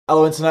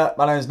Hello internet,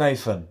 my name is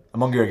Nathan.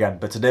 I'm hungry again,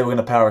 but today we're going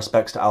to pay our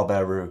respects to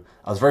Albert Roux.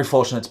 I was very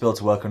fortunate to be able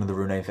to work under the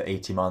Roux name for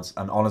 18 months,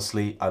 and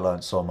honestly, I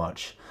learned so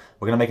much.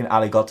 We're going to make an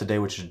aligot today,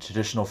 which is a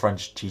traditional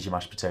French cheesy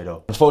mashed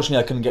potato.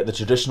 Unfortunately, I couldn't get the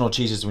traditional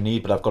cheeses we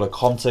need, but I've got a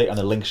Comte and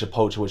a Lincolnshire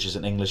poacher, which is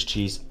an English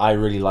cheese. I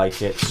really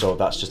like it, so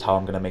that's just how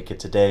I'm going to make it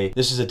today.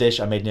 This is a dish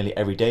I made nearly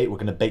every day. We're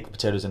going to bake the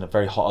potatoes in a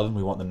very hot oven.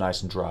 We want them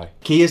nice and dry.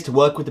 Key is to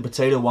work with the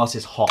potato whilst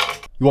it's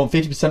hot. You want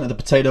 50% of the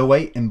potato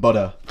weight in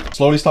butter.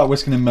 Slowly start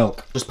whisking in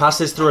milk. Just pass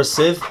this through a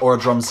sieve or a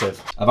drum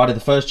sieve. I've added the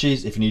first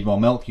cheese. If you need more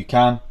milk, you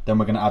can. Then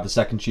we're going to add the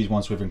second cheese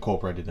once we've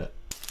incorporated it.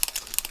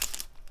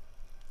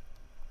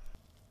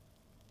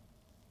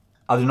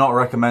 I do not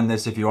recommend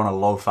this if you're on a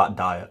low-fat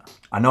diet.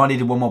 I know I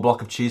needed one more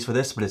block of cheese for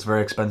this, but it's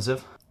very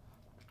expensive.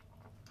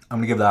 I'm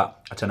going to give that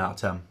a 10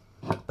 out of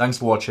 10. Thanks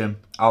for watching.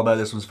 Albert,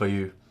 this one's for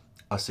you.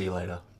 I'll see you later.